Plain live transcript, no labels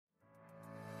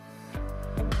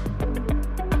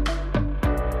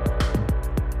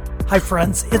Hi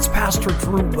friends, it's Pastor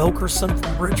Drew Wilkerson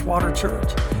from Bridgewater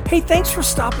Church. Hey, thanks for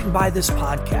stopping by this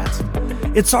podcast.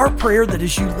 It's our prayer that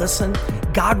as you listen,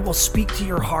 God will speak to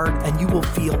your heart and you will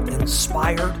feel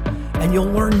inspired and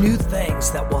you'll learn new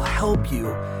things that will help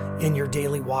you in your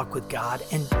daily walk with God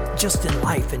and just in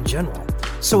life in general.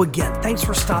 So again, thanks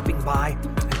for stopping by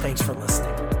and thanks for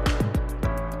listening.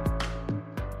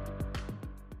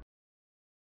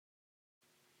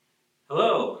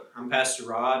 Hello, I'm Pastor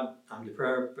Rod. I'm the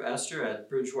prayer pastor at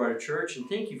Bridgewater Church, and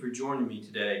thank you for joining me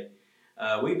today.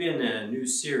 We've been in a new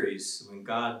series, When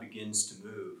God Begins to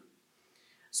Move.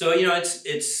 So,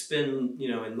 it's been,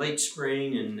 in late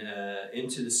spring and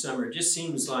into the summer. It just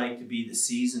seems like to be the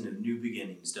season of new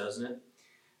beginnings, doesn't it?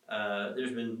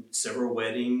 There's been several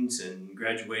weddings and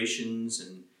graduations,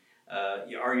 and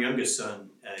our youngest son,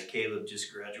 Caleb,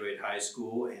 just graduated high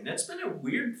school, and that's been a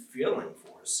weird feeling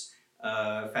for us.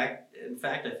 In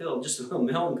fact, I feel just a little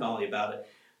melancholy about it.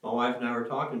 My wife and I were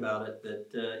talking about it,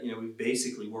 that we've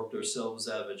basically worked ourselves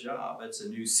out of a job. It's a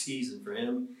new season for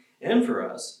him and for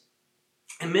us.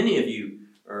 And many of you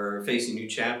are facing new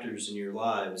chapters in your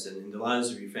lives and in the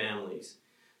lives of your families.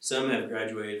 Some have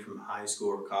graduated from high school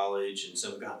or college, and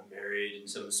some have gotten married, and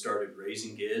some have started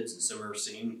raising kids, and some are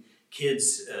seeing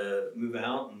kids move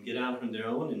out and get out on their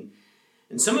own.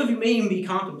 And some of you may even be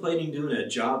contemplating doing a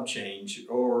job change,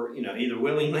 or either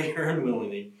willingly or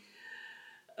unwillingly.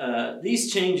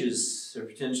 These changes, or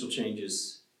potential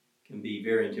changes, can be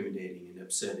very intimidating and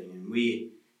upsetting. And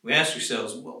we ask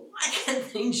ourselves, well, why can't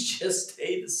things just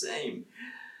stay the same?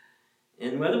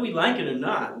 And whether we like it or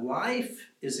not,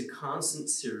 life is a constant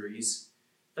series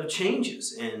of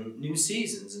changes and new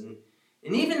seasons. And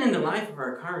even in the life of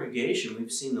our congregation,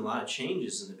 we've seen a lot of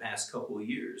changes in the past couple of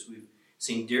years. We've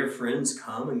seen dear friends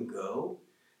come and go,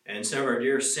 and some of our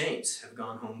dear saints have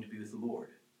gone home to be with the Lord.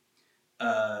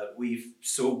 We've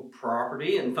sold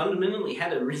property and fundamentally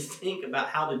had to rethink about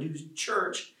how to do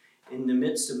church in the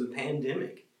midst of a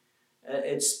pandemic.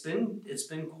 It's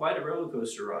been quite a roller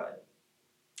coaster ride.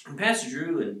 And Pastor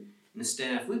Drew and the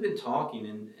staff, we've been talking,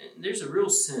 and there's a real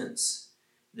sense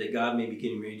that God may be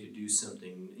getting ready to do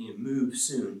something, move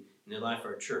soon in the life of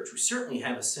our church. We certainly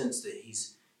have a sense that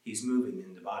He's moving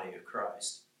in the body of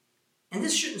Christ. And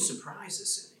this shouldn't surprise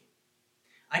us any.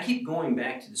 I keep going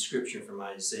back to the scripture from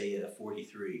Isaiah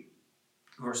 43,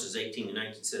 verses 18 and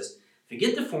 19 says,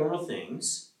 "Forget the former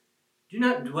things, do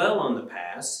not dwell on the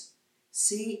past.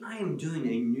 See, I am doing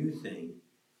a new thing.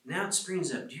 Now it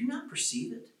springs up. Do you not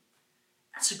perceive it?"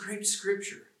 That's a great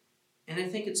scripture. And I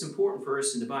think it's important for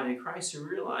us in the body of Christ to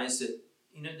realize that,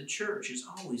 the church is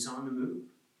always on the move.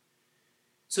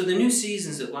 So the new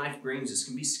seasons that life brings us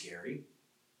can be scary,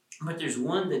 but there's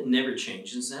one that never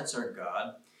changes. That's our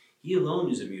God. He alone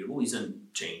is immutable. He's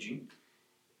unchanging.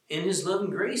 And His love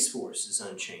and grace for us is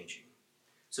unchanging.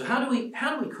 So how do we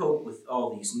cope with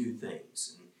all these new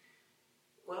things?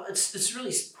 Well, it's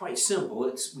really quite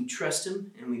simple. We trust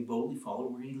Him and we boldly follow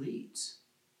where He leads.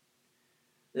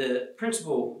 The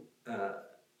principal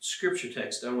scripture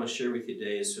text I want to share with you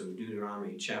today is from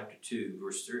Deuteronomy chapter 2,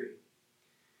 verse 3.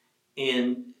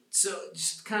 And so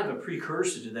just kind of a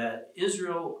precursor to that,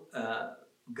 Israel,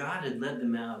 God had led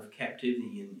them out of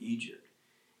captivity in Egypt.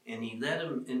 And He led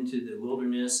them into the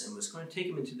wilderness and was going to take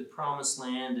them into the promised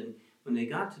land. And when they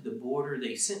got to the border,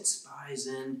 they sent spies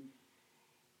in.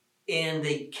 And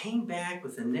they came back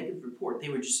with a negative report.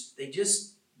 They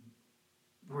just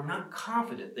were not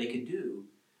confident they could do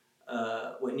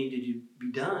what needed to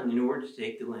be done in order to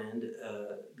take the land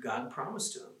God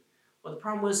promised to them. Well, the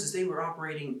problem was they were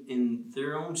operating in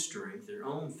their own strength, their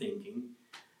own thinking,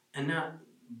 and not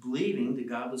believing that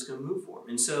God was going to move for them.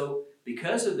 And so,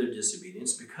 because of their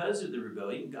disobedience, because of the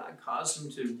rebellion, God caused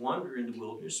them to wander in the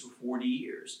wilderness for 40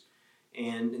 years,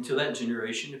 and until that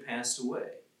generation had passed away.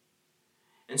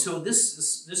 And so, this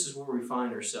is where we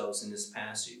find ourselves in this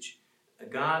passage.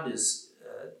 God is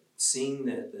seeing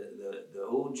that the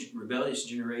old rebellious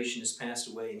generation has passed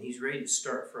away, and He's ready to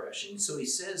start fresh. And so He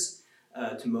says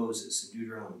to Moses in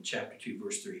Deuteronomy chapter 2,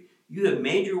 verse 3, "You have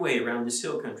made your way around this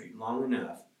hill country long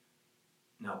enough.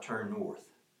 Now turn north."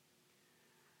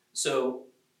 So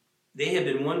they had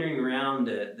been wandering around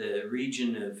the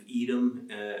region of Edom,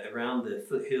 around the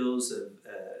foothills of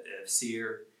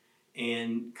Seir,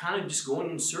 and kind of just going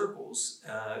in circles.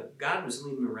 God was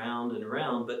leading them around and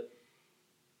around, but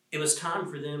it was time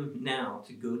for them now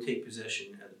to go take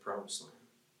possession of the promised land.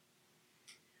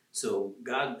 So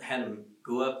God had them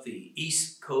go up the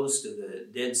east coast of the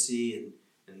Dead Sea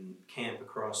and camp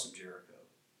across from Jericho.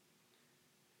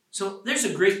 So there's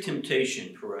a great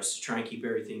temptation for us to try and keep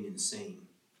everything the same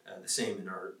in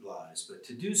our lives. But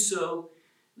to do so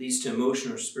leads to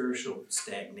emotional or spiritual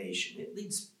stagnation. It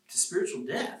leads to spiritual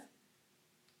death.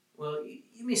 Well,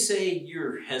 you may say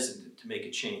you're hesitant to make a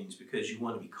change because you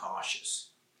want to be cautious.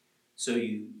 So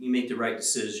you make the right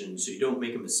decision so you don't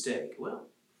make a mistake. Well,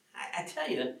 I tell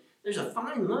you, there's a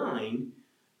fine line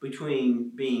between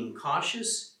being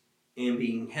cautious and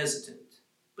being hesitant.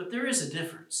 But there is a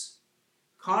difference.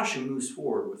 Caution moves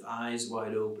forward with eyes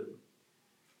wide open,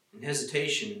 and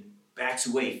hesitation backs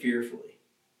away fearfully.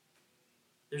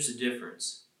 There's a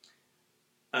difference.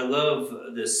 I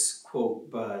love this quote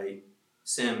by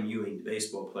Sam Ewing, the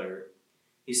baseball player.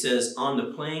 He says, "On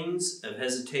the plains of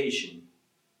hesitation,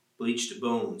 bleached the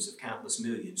bones of countless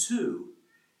millions who,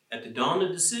 at the dawn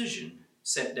of decision,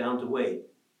 sat down to wait,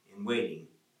 and waiting,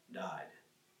 died."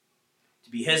 To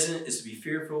be hesitant is to be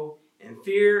fearful, and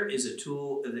fear is a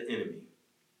tool of the enemy,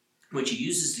 which he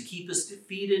uses to keep us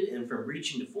defeated and from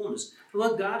reaching the fullness of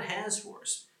what God has for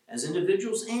us as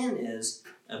individuals and as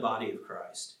a body of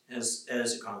Christ, as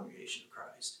a congregation of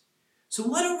Christ. So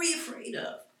what are we afraid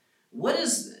of? What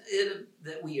is it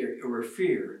that we are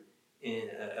fear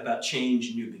about change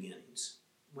and new beginnings?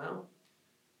 Well,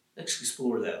 let's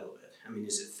explore that a little bit. I mean,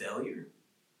 is it failure?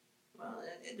 Well,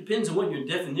 it depends on what your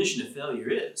definition of failure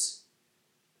is.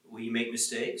 Will you make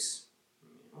mistakes?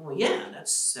 Well, yeah,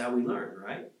 that's how we learn,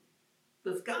 right?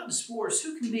 But if God is for us,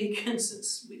 who can be against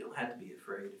us? We don't have to be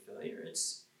afraid of failure.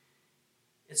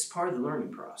 It's part of the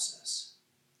learning process.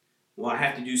 Will I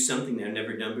have to do something that I've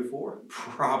never done before?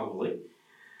 Probably.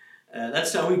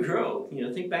 That's how we grow.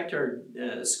 Think back to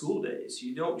our school days.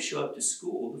 You don't show up to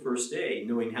school the first day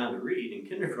knowing how to read in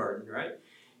kindergarten, right?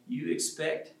 You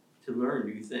expect to learn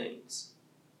new things.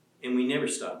 And we never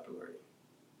stop learning.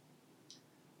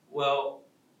 Well,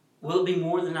 will it be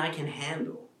more than I can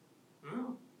handle?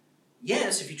 Well,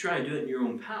 yes, if you try and do it in your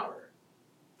own power.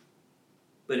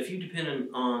 But if you depend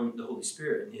on the Holy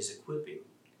Spirit and His equipping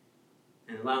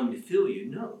and allow Him to fill you,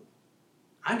 no.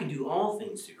 I can do all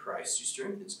things through Christ who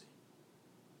strengthens me.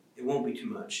 It won't be too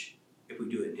much if we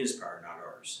do it in His power, not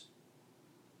ours.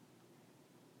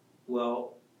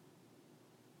 Well,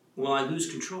 will I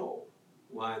lose control?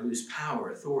 Will I lose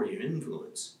power, authority, and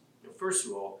influence? First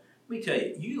of all, let me tell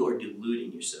you, you are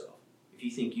deluding yourself if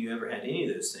you think you ever had any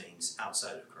of those things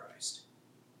outside of Christ.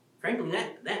 Frankly,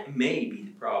 that may be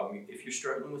the problem if you're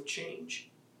struggling with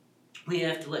change. We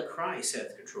have to let Christ have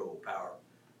the control, power,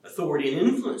 authority, and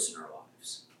influence in our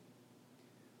lives.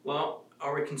 Well,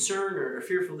 are we concerned or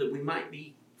fearful that we might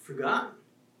be forgotten?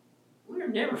 We are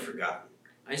never forgotten.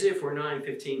 Isaiah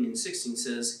 49:15 and 16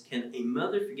 says, "Can a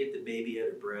mother forget the baby at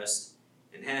her breast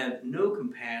and have no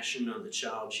compassion on the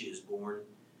child she has born?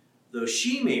 Though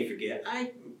she may forget,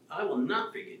 I will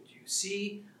not forget you.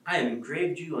 See, I have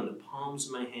engraved you on the palms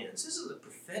of my hands." This is a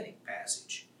prophetic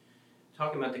passage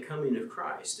talking about the coming of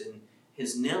Christ and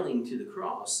His nailing to the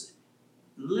cross.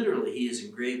 Literally, He has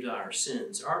engraved our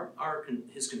sins,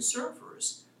 His concern for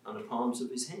us on the palms of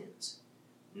His hands.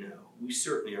 No, we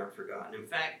certainly aren't forgotten. In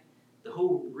fact, the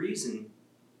whole reason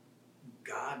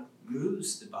God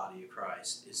moves the body of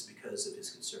Christ is because of His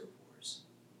concern for us.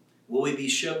 Will we be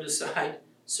shoved aside?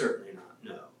 Certainly not,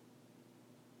 no.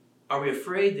 Are we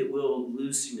afraid that we'll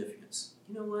lose significance?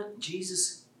 You know what?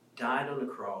 Jesus died on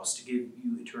the cross to give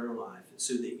you eternal life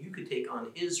so that you could take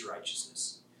on His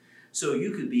righteousness, so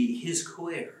you could be His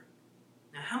co-heir.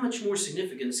 Now, how much more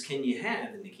significance can you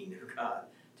have in the kingdom of God?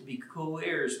 To be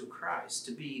co-heirs with Christ,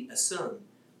 to be a son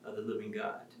of the living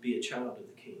God, to be a child of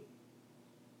the King.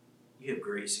 You have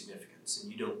great significance,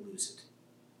 and you don't lose it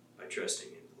by trusting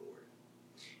in the Lord.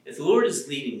 If the Lord is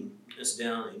leading us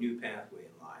down a new pathway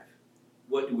in life,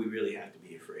 what do we really have to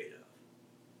be afraid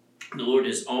of? The Lord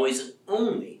is always and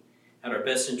only at our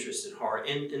best interest at heart,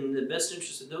 and in the best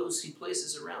interest of those He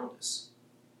places around us.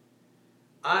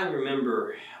 I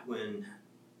remember when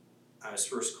I was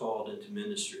first called into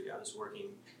ministry, I was working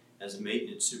as a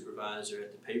maintenance supervisor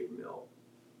at the paper mill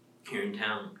here in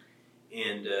town.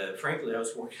 And frankly, I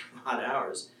was working a lot of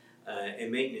hours.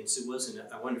 And maintenance, it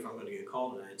wasn't, I wonder if I'm going to get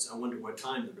called tonight. So I wonder what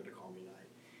time they're going to call me tonight.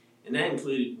 And that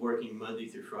included working Monday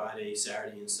through Friday,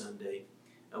 Saturday, and Sunday.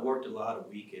 I worked a lot of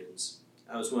weekends.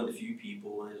 I was one of the few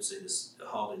people, I don't say this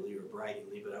haughtily or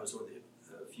braggingly, but I was one of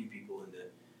the few people in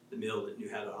the mill that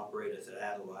knew how to operate a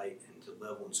Theodolite and to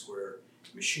level and square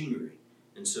machinery.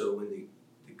 And so when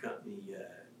the company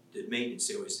did maintenance,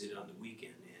 they always did it on the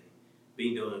weekend. And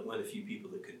being one of the few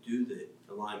people that could do the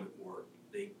alignment work,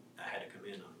 I had to come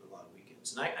in on a lot of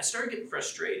weekends. And I started getting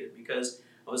frustrated because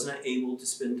I was not able to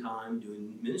spend time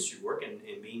doing ministry work and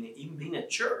being at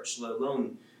church, let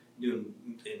alone doing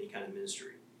any kind of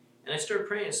ministry. And I started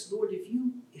praying. I said, Lord, if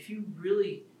you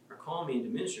really are calling me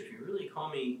into ministry, if you really call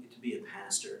me to be a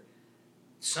pastor,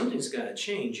 something's got to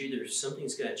change. Either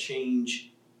something's got to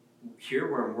change here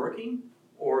where I'm working,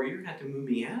 or you're going to have to move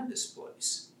me out of this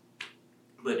place.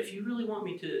 But if you really want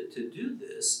me to do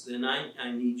this, then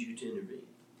I need you to intervene.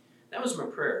 That was my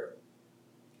prayer.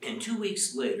 And 2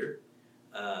 weeks later,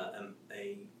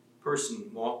 a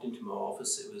person walked into my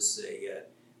office. It was a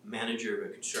manager of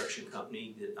a construction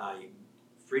company that I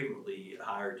frequently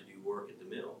hired to do work at the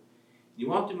mill. He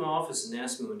walked in my office and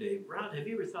asked me one day, "Rod, have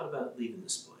you ever thought about leaving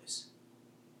this place?"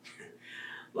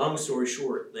 Long story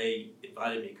short, they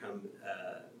invited me to come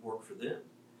work for them.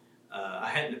 I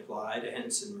hadn't applied. I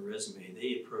hadn't sent my resume.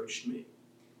 They approached me.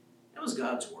 That was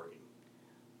God's working.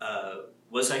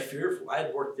 Was I fearful? I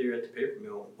had worked there at the paper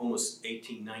mill almost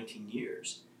 18, 19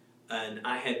 years. And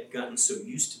I had gotten so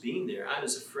used to being there, I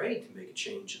was afraid to make a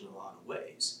change in a lot of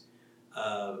ways.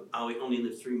 I only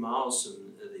lived 3 miles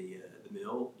from the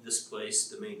mill. This place,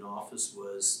 the main office,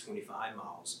 was 25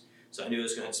 miles. So I knew I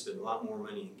was going to have to spend a lot more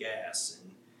money in gas.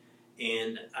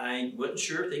 And I wasn't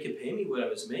sure if they could pay me what I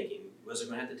was making. Was I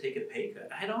going to have to take a pay cut?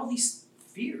 I had all these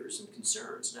fears and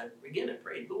concerns. And I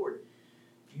prayed, Lord,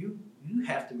 you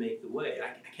have to make the way.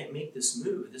 I can't make this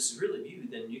move. If this is really you,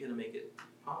 then you're going to make it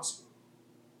possible.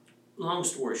 Long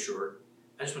story short,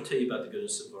 I just want to tell you about the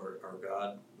goodness of our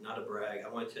God. Not a brag. I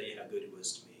want to tell you how good He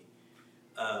was to me.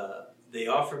 They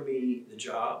offered me the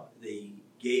job. They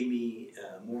gave me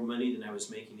more money than I was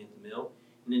making at the mill.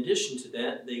 In addition to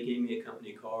that, they gave me a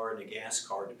company car and a gas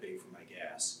card to pay for my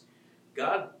gas.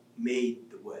 God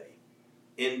made the way.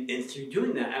 And through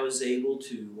doing that, I was able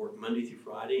to work Monday through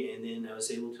Friday, and then I was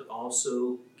able to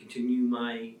also continue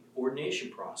my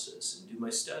ordination process and do my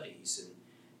studies,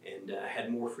 and I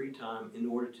had more free time in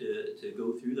order to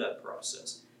go through that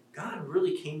process. God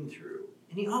really came through,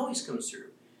 and He always comes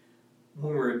through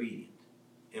when we're obedient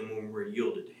and when we're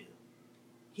yielded to Him.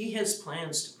 He has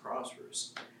plans to prosper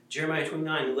us. Jeremiah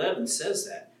 29:11 says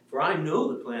that, "For I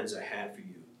know the plans I have for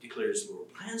you, declares the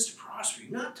Lord, plans to prosper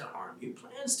you, not to harm you,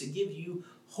 plans to give you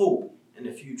hope and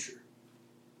a future."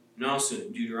 And also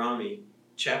in Deuteronomy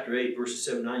chapter 8, verses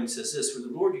 7-9 says this, "For the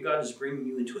Lord your God is bringing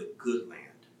you into a good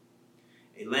land,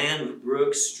 a land with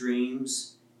brooks,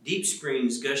 streams, deep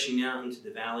springs gushing out into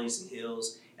the valleys and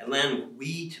hills, a land with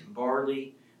wheat and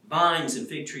barley, vines and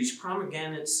fig trees,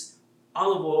 pomegranates,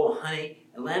 olive oil, honey,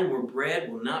 a land where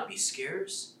bread will not be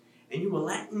scarce, and you will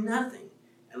lack nothing,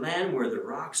 a land where the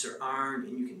rocks are iron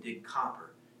and you can dig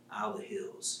copper out of the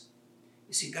hills."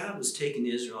 You see, God was taking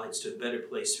the Israelites to a better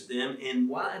place for them, and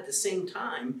while at the same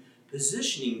time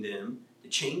positioning them to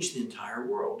change the entire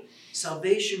world.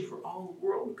 Salvation for all the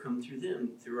world would come through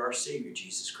them, through our Savior,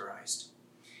 Jesus Christ.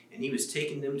 And He was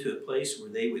taking them to a place where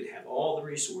they would have all the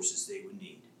resources they would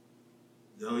need.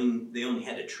 They only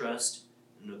had to trust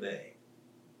and obey.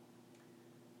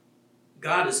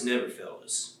 God has never failed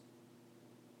us.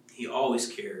 He always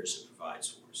cares and provides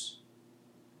for us.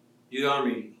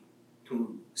 Deuteronomy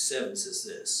 2:7 says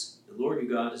this, "The Lord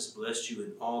your God has blessed you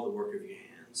in all the work of your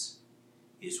hands.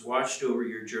 He has watched over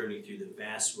your journey through the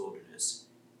vast wilderness.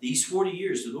 These 40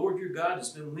 years, the Lord your God has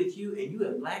been with you, and you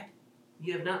have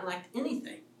not lacked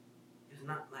anything." You have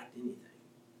not lacked anything.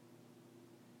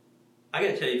 I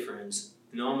got to tell you, friends,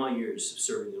 in all my years of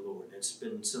serving the Lord, and it's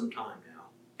been some time now,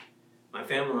 my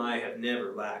family and I have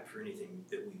never lacked for anything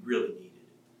that we really needed.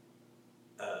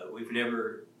 We've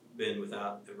never been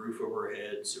without a roof over our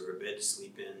heads or a bed to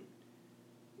sleep in.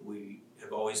 We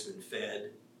have always been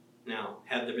fed. Now,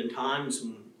 have there been times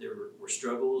when there were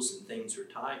struggles and things were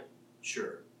tight?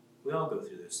 Sure. We all go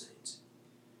through those things.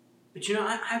 But you know,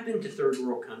 I've been to third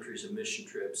world countries on mission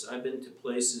trips. I've been to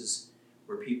places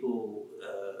where people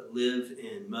live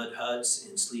in mud huts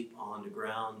and sleep on the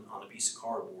ground on a piece of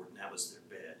cardboard, and that was their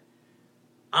bed.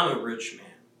 I'm a rich man.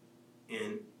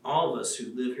 And all of us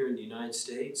who live here in the United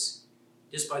States,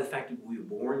 just by the fact that we were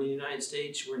born in the United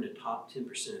States, we're in the top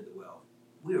 10% of the wealth.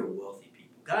 We are wealthy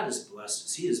people. God has blessed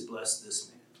us. He has blessed this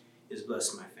man. He has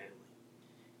blessed my family.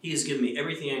 He has given me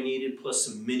everything I needed, plus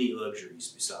some many luxuries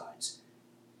besides.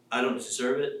 I don't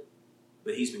deserve it,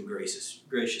 but He's been gracious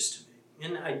to me.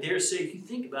 And I dare say, if you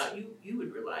think about it, you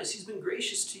would realize He's been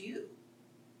gracious to you.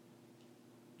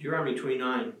 Deuteronomy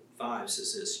 29:5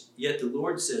 says this, "Yet the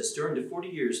Lord says, during the 40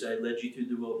 years that I led you through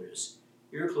the wilderness,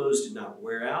 your clothes did not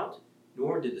wear out,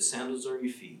 nor did the sandals on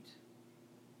your feet."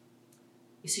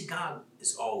 You see, God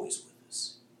is always with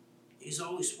us. He's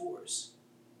always for us.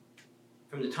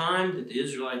 From the time that the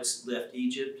Israelites left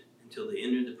Egypt until they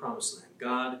entered the Promised Land,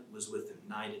 God was with them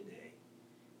night and day.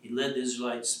 He led the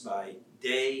Israelites by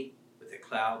day with a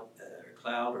cloud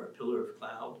or a pillar of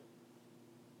cloud.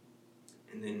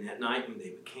 And then at night when they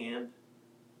would camp,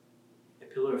 a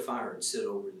pillar of fire would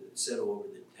settle over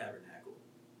the tabernacle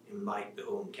and light the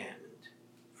whole encampment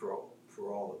for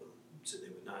all of them, so they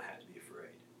would not have to be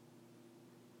afraid.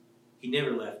 He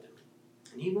never left him.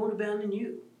 And he won't abandon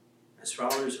you. As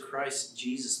followers of Christ,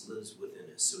 Jesus lives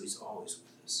within us, so he's always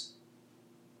with us.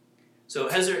 So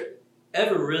has there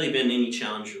ever really been any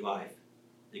challenge in your life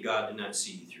that God did not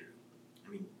see you through? I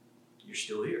mean, you're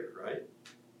still here, right?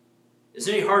 Is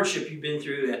there any hardship you've been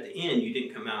through at the end you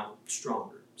didn't come out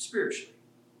stronger, spiritually,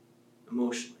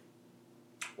 emotionally,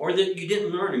 or that you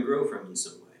didn't learn and grow from in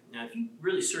some way? Now, if you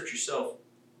really search yourself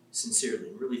sincerely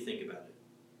and really think about it,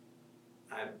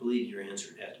 I believe your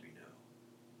answer would have to be no.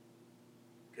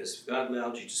 Because if God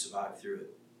allowed you to survive through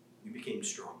it, you became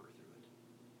stronger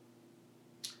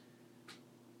through it.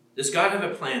 Does God have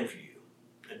a plan for you,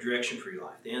 a direction for your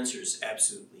life? The answer is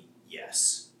absolutely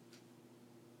yes.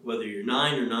 Whether you're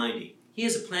 9 or 90, he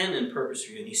has a plan and purpose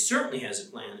for you, and he certainly has a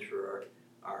plan for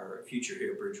our future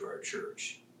here at Bridgewater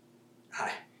Church.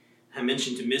 I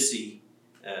mentioned to Missy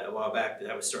a while back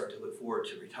that I was starting to look forward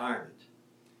to retirement.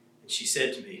 And she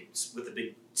said to me, with a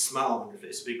big smile on her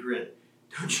face, a big grin,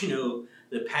 "Don't you know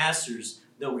the pastors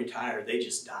don't retire, they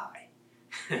just die."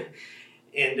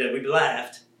 And we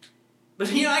laughed.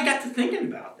 But, I got to thinking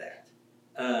about that.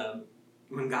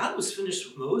 When God was finished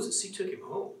with Moses, he took him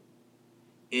home.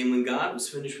 And when God was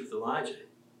finished with Elijah,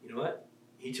 you know what?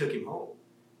 He took him home.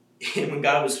 And when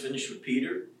God was finished with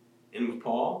Peter and with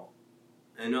Paul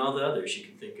and all the others you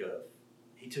can think of,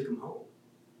 he took him home.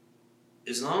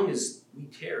 As long as we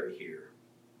tarry here,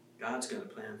 God's got a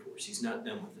plan for us. He's not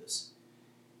done with us.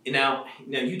 And now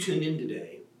you tuned in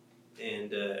today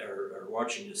and are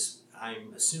watching this.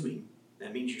 I'm assuming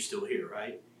that means you're still here,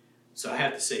 right? So I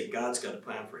have to say, God's got a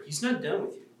plan for you. He's not done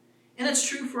with you. And that's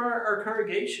true for our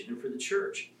congregation and for the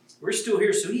church. We're still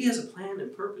here, so he has a plan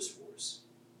and purpose for us.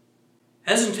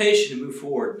 Hesitation to move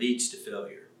forward leads to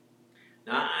failure.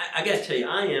 Now, I got to tell you,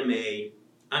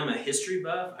 I'm a history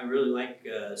buff. I really like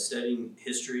studying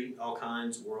history, all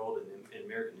kinds, world and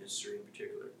American history in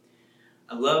particular.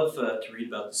 I love to read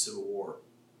about the Civil War.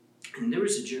 And there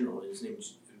was a general, his name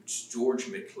was George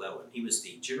McClellan. He was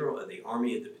the general of the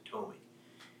Army of the Potomac.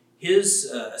 His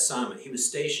assignment, he was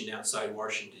stationed outside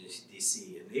Washington,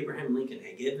 D.C., and Abraham Lincoln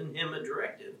had given him a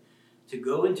directive to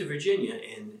go into Virginia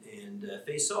and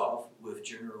face off with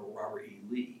General Robert E.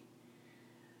 Lee.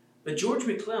 But George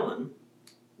McClellan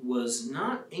was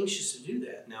not anxious to do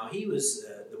that. Now, he was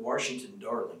the Washington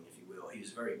darling, if you will. He was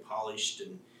very polished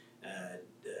and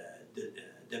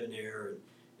debonair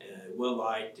and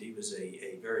well-liked. He was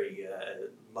a very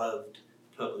loved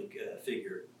public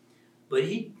figure. But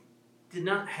he did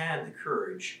not have the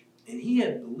courage, and he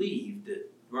had believed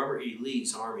that Robert E.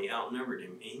 Lee's army outnumbered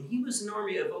him, and he was an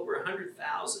army of over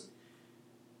 100,000.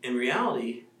 In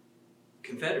reality,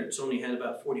 Confederates only had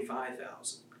about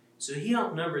 45,000. So he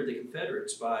outnumbered the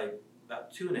Confederates by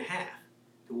about 2.5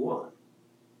 to 1.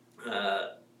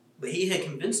 But he had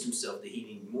convinced himself that he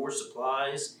needed more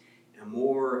supplies and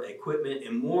more equipment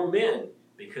and more men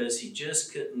because he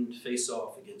just couldn't face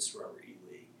off against Robert E.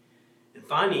 Lee. And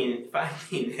finally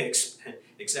in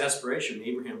exasperation,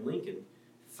 Abraham Lincoln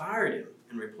fired him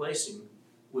and replaced him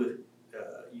with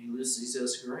Ulysses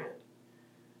S. Grant.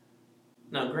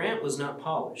 Now, Grant was not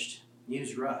polished. He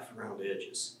was rough around the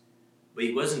edges. But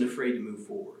he wasn't afraid to move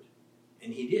forward.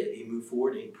 And he did. He moved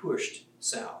forward and he pushed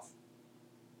south.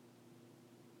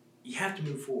 You have to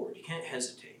move forward. You can't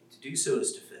hesitate. To do so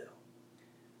is to fail.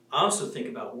 I also think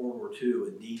about World War II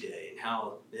and D-Day and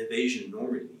how the invasion of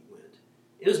Normandy went.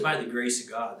 It was by the grace of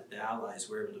God that the Allies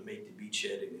were able to make the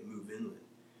beachhead and move inland.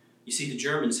 You see, the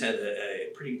Germans had a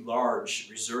pretty large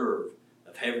reserve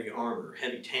of heavy armor,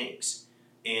 heavy tanks,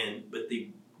 but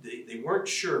they weren't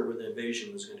sure where the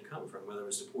invasion was going to come from, whether it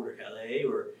was the Port of Calais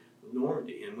or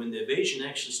Normandy. And when the invasion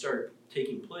actually started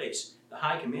taking place, the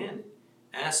High Command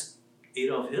asked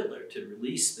Adolf Hitler to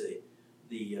release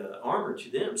the armor to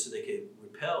them so they could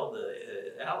repel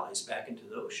the Allies back into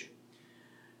the ocean.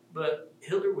 But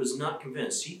Hitler was not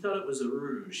convinced. He thought it was a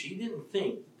ruse. He didn't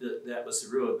think that was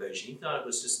the real invasion. He thought it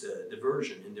was just a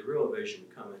diversion, and the real invasion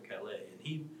would come at Calais. And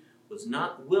he was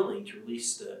not willing to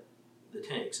release the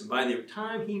tanks. And by the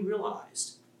time he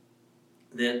realized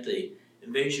that the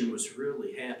invasion was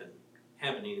really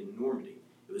happening in Normandy,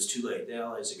 it was too late. The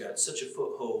Allies had got such a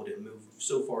foothold and moved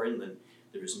so far inland,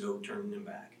 there was no turning them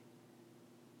back.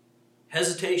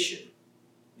 Hesitation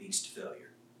leads to failure.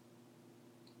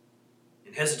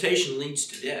 And hesitation leads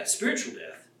to death, spiritual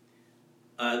death.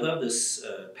 I love this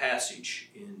passage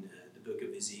in the book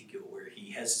of Ezekiel where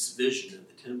he has this vision of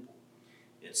the temple.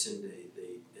 It's in the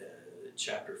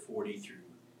chapter 40 through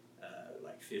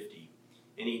 50.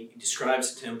 And he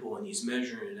describes the temple and he's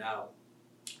measuring it out.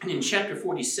 And in chapter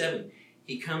 47,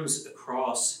 he comes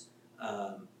across,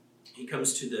 he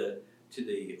comes to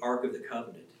the Ark of the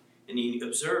Covenant. And he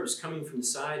observes coming from the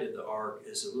side of the ark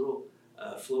is a little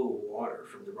flow of water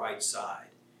from the right side.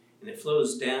 And it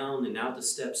flows down and out the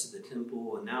steps of the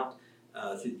temple and out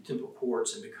through the temple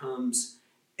courts and becomes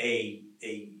a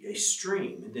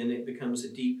stream. And then it becomes a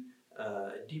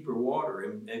deeper water,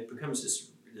 and it becomes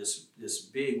this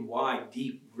big, wide,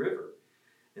 deep river.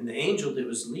 And the angel that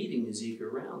was leading Ezekiel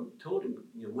around told him,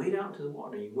 wade out into the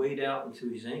water. And he waded out into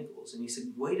his ankles. And he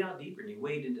said, wade out deeper. And he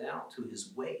waded out to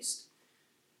his waist.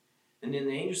 And then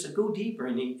the angel said, go deeper.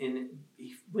 And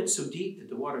he went so deep that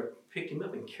the water picked him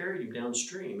up and carried him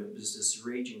downstream. It was this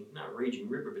not raging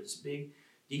river, but this big,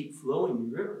 deep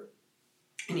flowing river.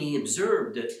 And he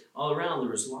observed that all around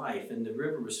there was life, and the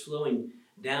river was flowing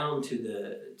down to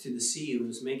the sea. It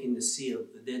was making the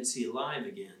Dead Sea alive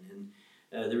again.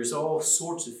 And there was all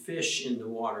sorts of fish in the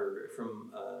water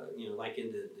from, like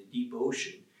in the deep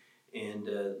ocean. And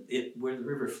where the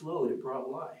river flowed, it brought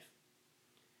life.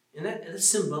 And that's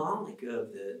symbolic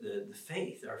of the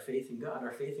faith, our faith in God,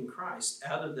 our faith in Christ.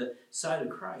 Out of the side of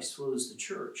Christ flows the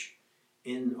church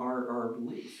in our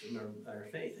belief, in our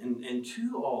faith. And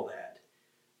to all that,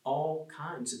 all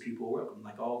kinds of people are welcome,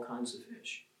 like all kinds of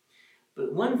fish.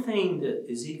 But one thing that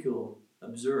Ezekiel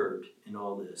observed in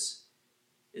all this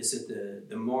is that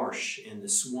the marsh and the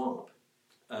swamp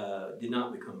did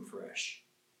not become fresh.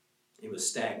 It was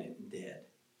stagnant and dead.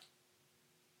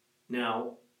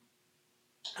 Now,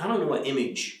 I don't know what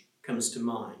image comes to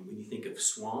mind when you think of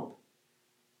swamp,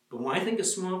 but when I think of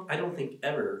swamp, I don't think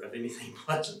ever of anything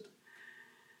pleasant.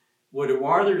 Where the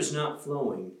water is not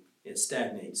flowing, it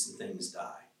stagnates and things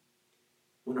die.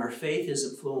 When our faith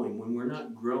isn't flowing, when we're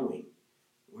not growing,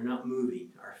 we're not moving,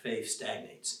 our faith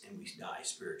stagnates and we die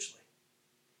spiritually.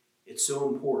 It's so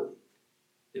important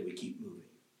that we keep moving.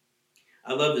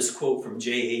 I love this quote from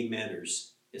J.A.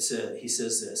 Metters. He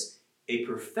says this, a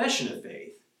profession of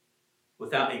faith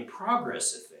without a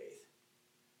progress of faith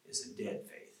is a dead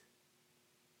faith.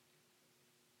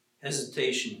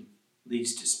 Hesitation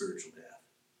leads to spiritual death.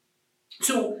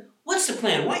 So what's the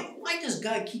plan? Why does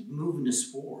God keep moving us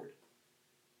forward?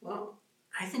 Well,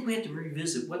 I think we have to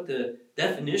revisit what the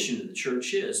definition of the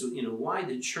church is. Why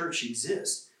the church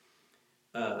exists.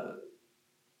 The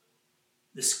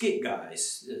skit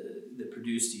guys that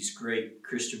produce these great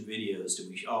Christian videos that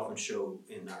we often show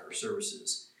in our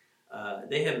services,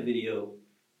 they have a video,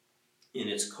 and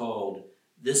it's called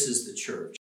This is the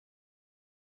Church.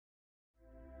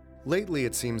 Lately,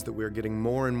 it seems that we're getting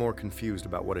more and more confused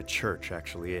about what a church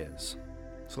actually is.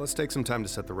 So let's take some time to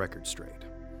set the record straight.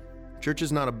 Church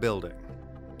is not a building,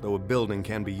 though a building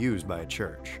can be used by a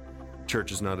church.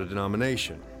 Church is not a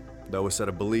denomination, though a set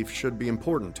of beliefs should be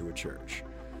important to a church.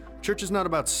 Church is not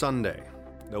about Sunday,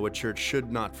 though a church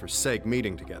should not forsake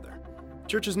meeting together.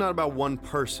 Church is not about one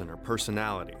person or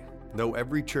personality, though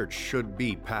every church should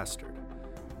be pastored.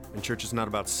 And church is not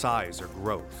about size or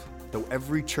growth, though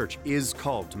every church is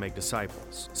called to make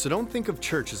disciples. So don't think of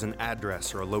church as an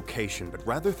address or a location, but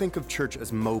rather think of church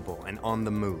as mobile and on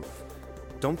the move.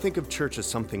 Don't think of church as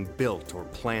something built or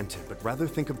planted, but rather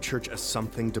think of church as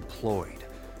something deployed.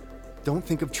 Don't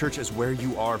think of church as where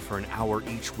you are for an hour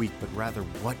each week, but rather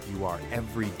what you are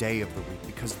every day of the week,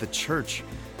 because the church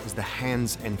is the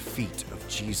hands and feet of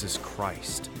Jesus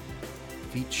Christ.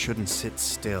 Feet shouldn't sit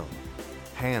still.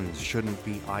 Hands shouldn't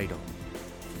be idle.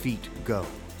 Feet go.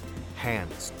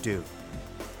 Hands do.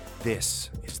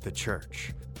 This is the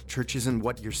church. Church isn't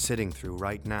what you're sitting through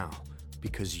right now,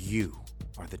 because you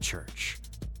are the church.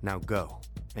 Now go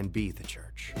and be the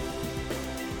church.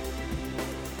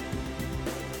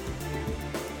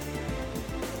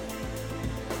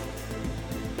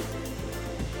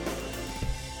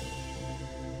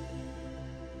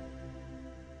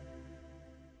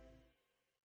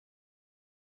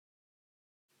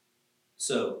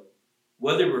 So,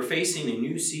 whether we're facing a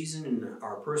new season in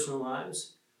our personal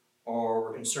lives, or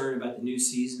we're concerned about the new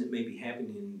season that may be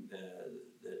happening in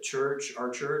the church, our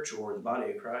church, or the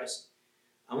body of Christ,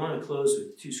 I want to close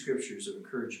with two scriptures of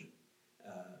encouragement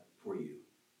for you.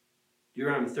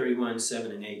 Deuteronomy 31,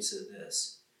 7 and 8 says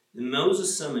this, Then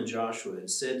Moses summoned Joshua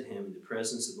and said to him in the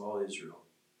presence of all Israel,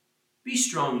 Be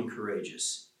strong and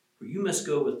courageous, for you must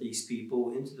go with these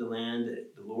people into the land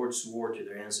that the Lord swore to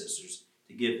their ancestors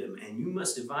to give them, and you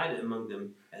must divide it among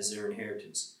them as their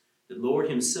inheritance. The Lord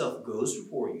himself goes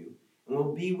before you and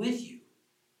will be with you.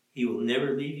 He will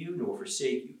never leave you nor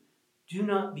forsake you. Do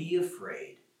not be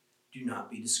afraid. Do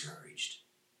not be discouraged.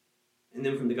 And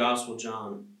then from the Gospel of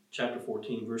John, chapter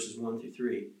 14, verses 1 through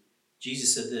 3,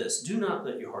 Jesus said this, Do not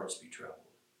let your hearts be troubled.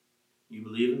 You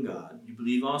believe in God. You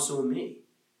believe also in me.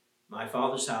 My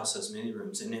Father's house has many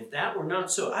rooms, and if that were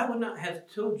not so, I would not have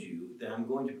told you that I'm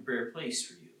going to prepare a place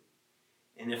for you.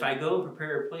 And if I go and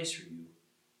prepare a place for you,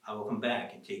 I will come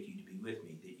back and take you to be with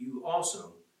me, that you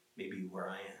also may be where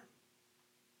I am.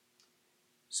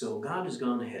 So God has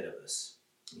gone ahead of us.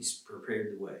 He's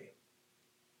prepared the way.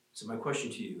 So my question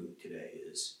to you today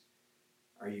is,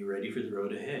 are you ready for the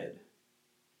road ahead?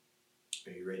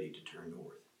 Are you ready to turn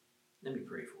north? Let me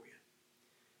pray for you.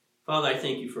 Father, I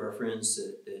thank you for our friends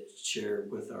that share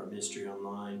with our ministry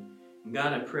online. And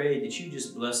God, I pray that you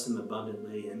just bless them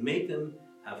abundantly and make them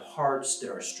have hearts that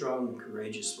are strong and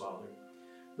courageous, Father.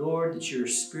 Lord, that your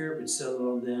Spirit would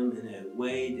settle on them in a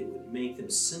way that would make them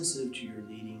sensitive to your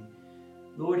leading.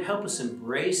 Lord, help us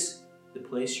embrace the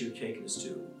place you're taking us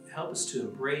to. Help us to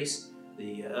embrace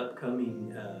the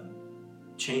upcoming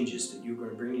changes that you're going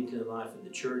to bring into the life of the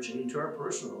church and into our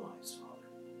personal lives, Father.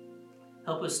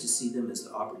 Help us to see them as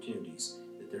the opportunities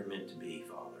that they're meant to be,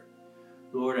 Father.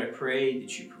 Lord, I pray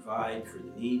that you provide for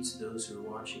the needs of those who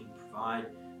are watching, provide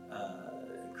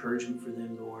encouragement for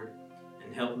them, Lord,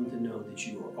 and help them to know that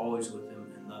you are always with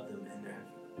them and love them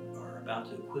and are about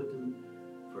to equip them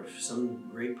for some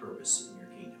great purpose in your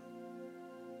kingdom.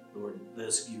 Lord, let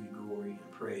us give you glory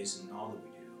and praise in all that we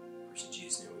do. For in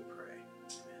Jesus' name we pray.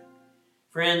 Amen.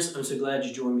 Friends, I'm so glad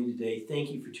you joined me today. Thank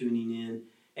you for tuning in.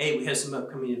 Hey, we have some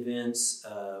upcoming events.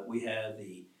 We have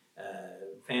the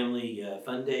Family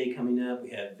Fun Day coming up.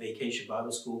 We have Vacation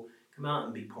Bible School. Come out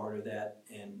and be part of that.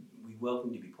 And we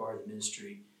welcome you to be part of the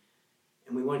ministry.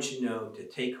 And we want you to know to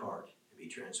take heart and be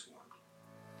transformed.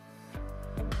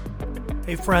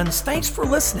 Hey friends, thanks for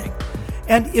listening.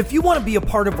 And if you want to be a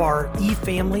part of our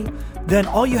e-family, then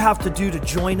all you have to do to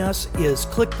join us is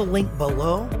click the link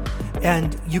below,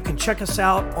 and you can check us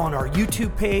out on our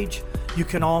YouTube page. You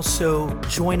can also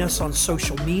join us on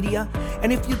social media.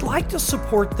 And if you'd like to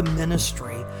support the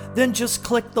ministry, then just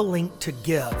click the link to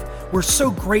give. We're so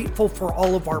grateful for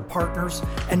all of our partners,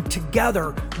 and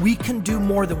together we can do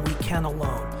more than we can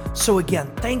alone. So again,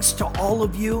 thanks to all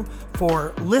of you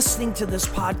for listening to this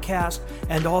podcast,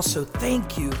 and also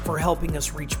thank you for helping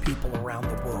us reach people around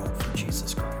the world for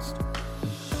Jesus Christ.